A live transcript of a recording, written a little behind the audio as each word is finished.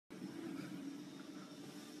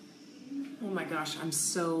Oh my gosh, I'm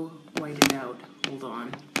so whited out. Hold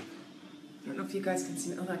on. I don't know if you guys can see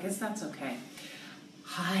me. Oh, I guess that's okay.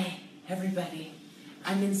 Hi, everybody.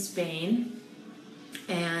 I'm in Spain,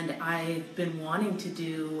 and I've been wanting to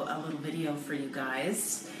do a little video for you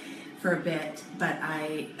guys for a bit, but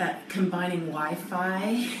combining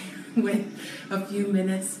Wi-Fi with a few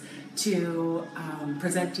minutes to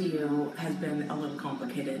present to you has been a little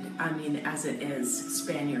complicated. I mean, as it is,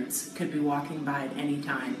 Spaniards could be walking by at any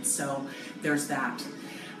time, so there's that.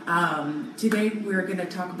 Today we're going to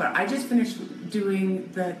talk about, I just finished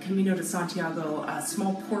doing the Camino de Santiago, a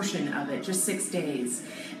small portion of it, just 6 days,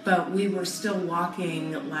 but we were still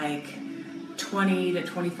walking like 20 to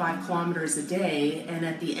 25 kilometers a day, and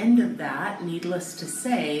at the end of that, needless to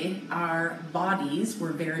say, our bodies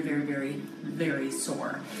were very, very, very, very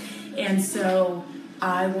sore. And so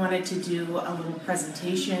I wanted to do a little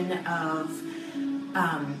presentation of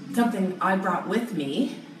something I brought with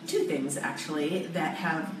me, two things actually, that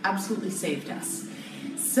have absolutely saved us.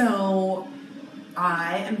 So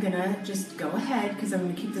I am gonna just go ahead, because I'm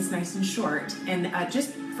gonna keep this nice and short, and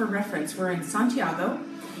just for reference, we're in Santiago.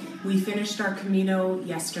 We finished our Camino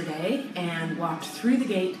yesterday and walked through the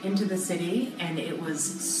gate into the city, and it was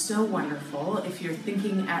so wonderful. If you're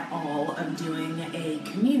thinking at all of doing a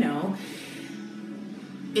Camino,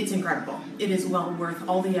 it's incredible. It is well worth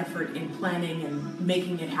all the effort in planning and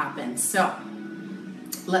making it happen. So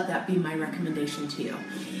let that be my recommendation to you.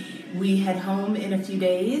 We head home in a few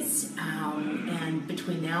days, and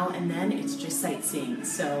between now and then, it's just sightseeing.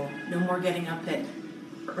 So no more getting up at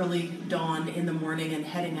early dawn in the morning and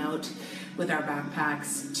heading out with our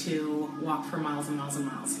backpacks to walk for miles and miles and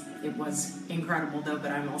miles. It was incredible though,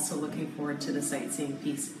 but I'm also looking forward to the sightseeing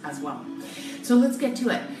piece as well. So let's get to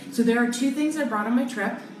it. So there are two things I brought on my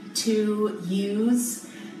trip to use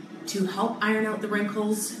to help iron out the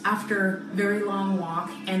wrinkles after a very long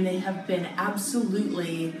walk, and they have been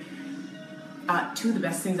absolutely two of the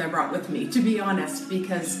best things I brought with me, to be honest,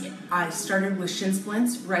 because I started with shin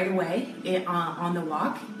splints right away on the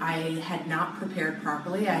walk. I had not prepared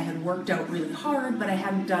properly. I had worked out really hard, but I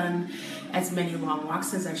hadn't done as many long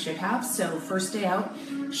walks as I should have. So first day out,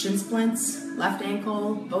 shin splints, left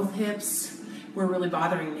ankle, both hips were really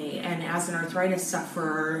bothering me. And as an arthritis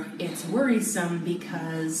sufferer, it's worrisome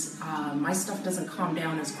because my stuff doesn't calm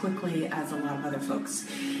down as quickly as a lot of other folks.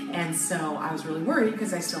 And so I was really worried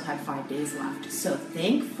because I still had 5 days left. So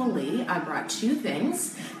thankfully, I brought two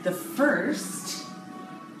things. The first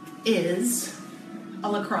is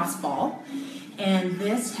a lacrosse ball, and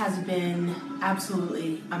this has been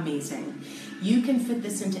absolutely amazing. You can fit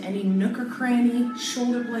this into any nook or cranny,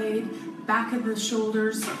 shoulder blade, back of the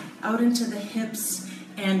shoulders, out into the hips,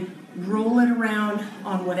 and roll it around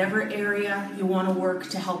on whatever area you want to work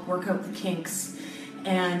to help work out the kinks.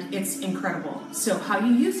 And it's incredible. So how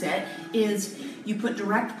you use it is you put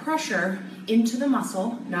direct pressure into the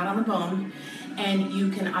muscle, not on the bone, and you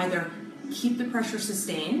can either keep the pressure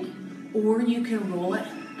sustained, or you can roll it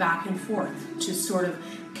back and forth to sort of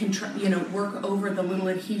work over the little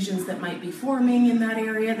adhesions that might be forming in that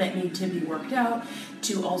area that need to be worked out,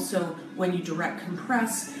 to also, when you direct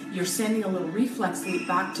compress, you're sending a little reflex loop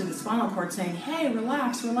back to the spinal cord saying, hey,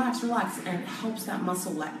 relax, relax, relax, and it helps that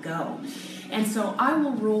muscle let go. And so I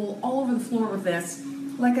will roll all over the floor with this.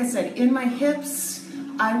 Like I said, in my hips,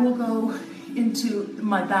 I will go into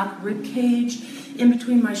my back rib cage, in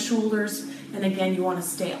between my shoulders. And again, you want to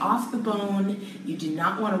stay off the bone. You do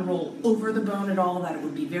not want to roll over the bone at all. That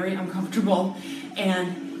would be very uncomfortable.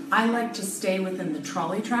 And I like to stay within the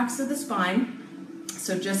trolley tracks of the spine.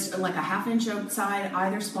 So just like a ½ inch outside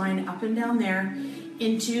either spine, up and down there,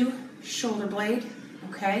 into shoulder blade,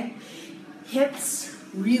 okay? Hips,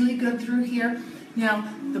 really good through here.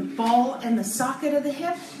 Now, the ball and the socket of the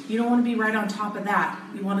hip, you don't want to be right on top of that.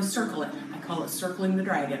 You want to circle it. I call it circling the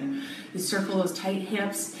dragon. You circle those tight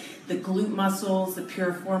hips. The glute muscles, the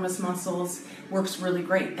piriformis muscles, works really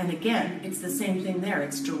great. And again, it's the same thing there.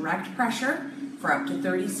 It's direct pressure for up to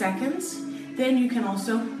 30 seconds. Then you can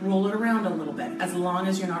also roll it around a little bit, as long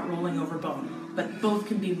as you're not rolling over bone. But both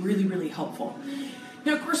can be really, really helpful.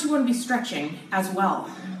 Now, of course, you want to be stretching as well.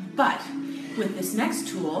 But with this next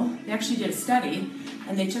tool, they actually did a study,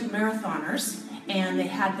 and they took marathoners, and they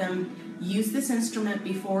had them use this instrument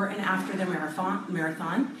before and after their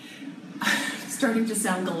marathon. Starting to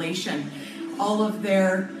sound Galatian. All of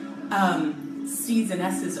their C's and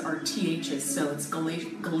S's are TH's, so it's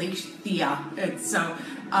Galatia. So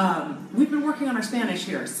we've been working on our Spanish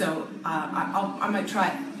here, so I might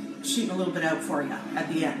try shooting a little bit out for you at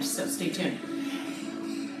the end, so stay tuned.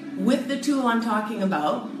 With the tool I'm talking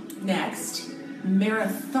about next,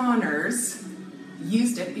 marathoners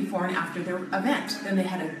used it before and after their event. Then they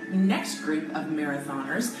had a next group of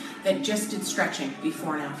marathoners that just did stretching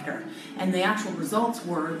before and after. And the actual results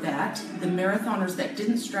were that the marathoners that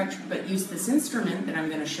didn't stretch but used this instrument that I'm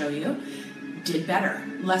going to show you did better.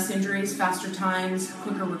 Less injuries, faster times,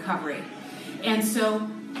 quicker recovery. And so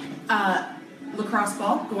lacrosse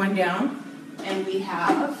ball going down, and we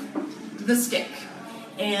have the stick.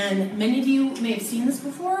 And many of you may have seen this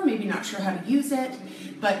before, maybe not sure how to use it,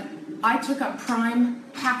 but I took up prime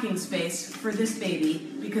packing space for this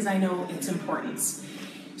baby because I know its importance.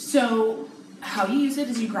 So how you use it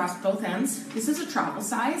is you grasp both ends. This is a travel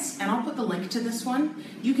size, and I'll put the link to this one.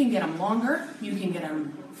 You can get them longer, you can get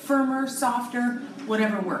them firmer, softer,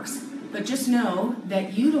 whatever works. But just know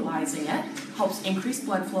that utilizing it helps increase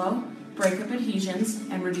blood flow, break up adhesions,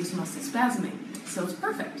 and reduce muscle spasming. So it's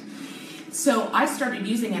perfect. So I started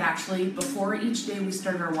using it actually before each day we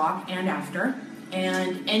started our walk and after.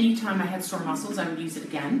 And anytime I had sore muscles, I would use it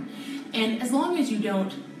again. And as long as you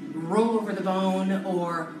don't roll over the bone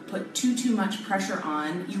or put too much pressure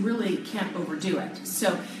on, you really can't overdo it.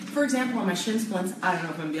 So, for example, on my shin splints, I don't know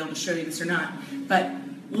if I'm going to be able to show you this or not, but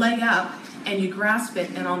leg up and you grasp it,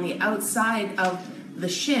 and on the outside of the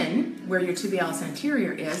shin, where your tibialis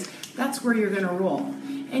anterior is, that's where you're going to roll.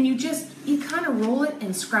 And you kind of roll it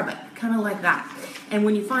and scrub it, kind of like that. And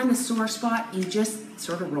when you find a sore spot, you just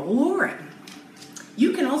sort of roll over it.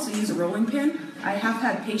 You can also use a rolling pin. I have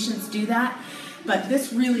had patients do that, but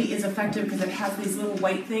this really is effective because it has these little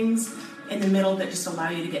white things in the middle that just allow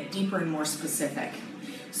you to get deeper and more specific.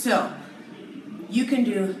 So you can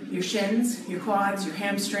do your shins, your quads, your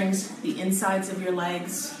hamstrings, the insides of your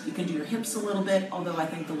legs. You can do your hips a little bit, although I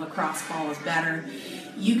think the lacrosse ball is better.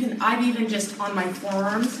 I've even just on my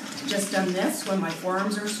forearms, just done this when my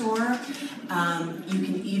forearms are sore. You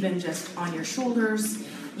can even just on your shoulders,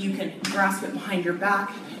 you can grasp it behind your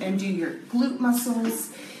back and do your glute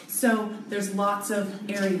muscles. So there's lots of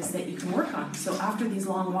areas that you can work on. So after these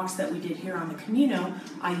long walks that we did here on the Camino,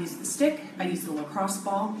 I use the stick, I use the lacrosse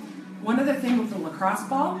ball. One other thing with the lacrosse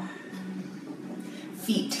ball,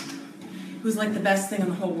 feet. It was like the best thing in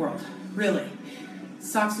the whole world, really.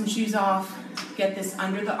 Socks and shoes off, get this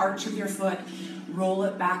under the arch of your foot, roll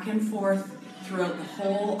it back and forth throughout the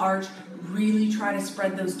whole arch. Really try to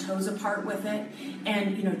spread those toes apart with it.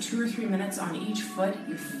 And 2 or 3 minutes on each foot,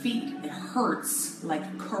 your feet, it hurts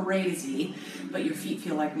like crazy, but your feet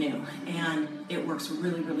feel like new. And it works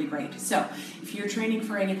really, really great. So if you're training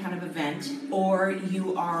for any kind of event, or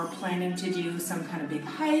you are planning to do some kind of big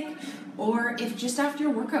hike, or if just after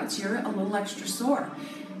your workouts you're a little extra sore,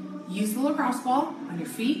 use the lacrosse ball on your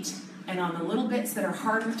feet and on the little bits that are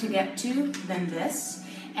harder to get to than this.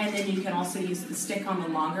 And then you can also use the stick on the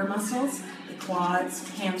longer muscles, the quads,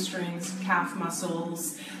 hamstrings, calf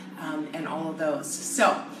muscles, and all of those.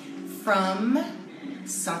 So, from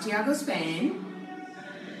Santiago, Spain,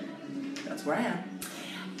 that's where I am.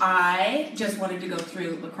 I just wanted to go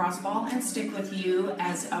through lacrosse ball and stick with you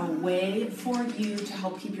as a way for you to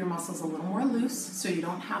help keep your muscles a little more loose so you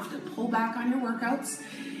don't have to pull back on your workouts.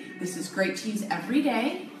 This is great to use every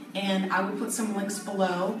day. And I will put some links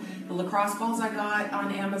below. The lacrosse balls I got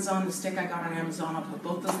on Amazon, the stick I got on Amazon, I'll put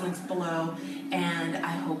both those links below. And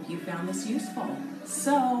I hope you found this useful.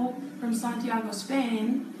 So, from Santiago,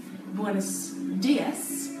 Spain, buenos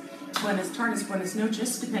dias, buenas tardes, buenas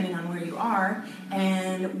noches, depending on where you are.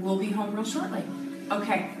 And we'll be home real shortly.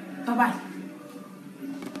 Okay, bye-bye.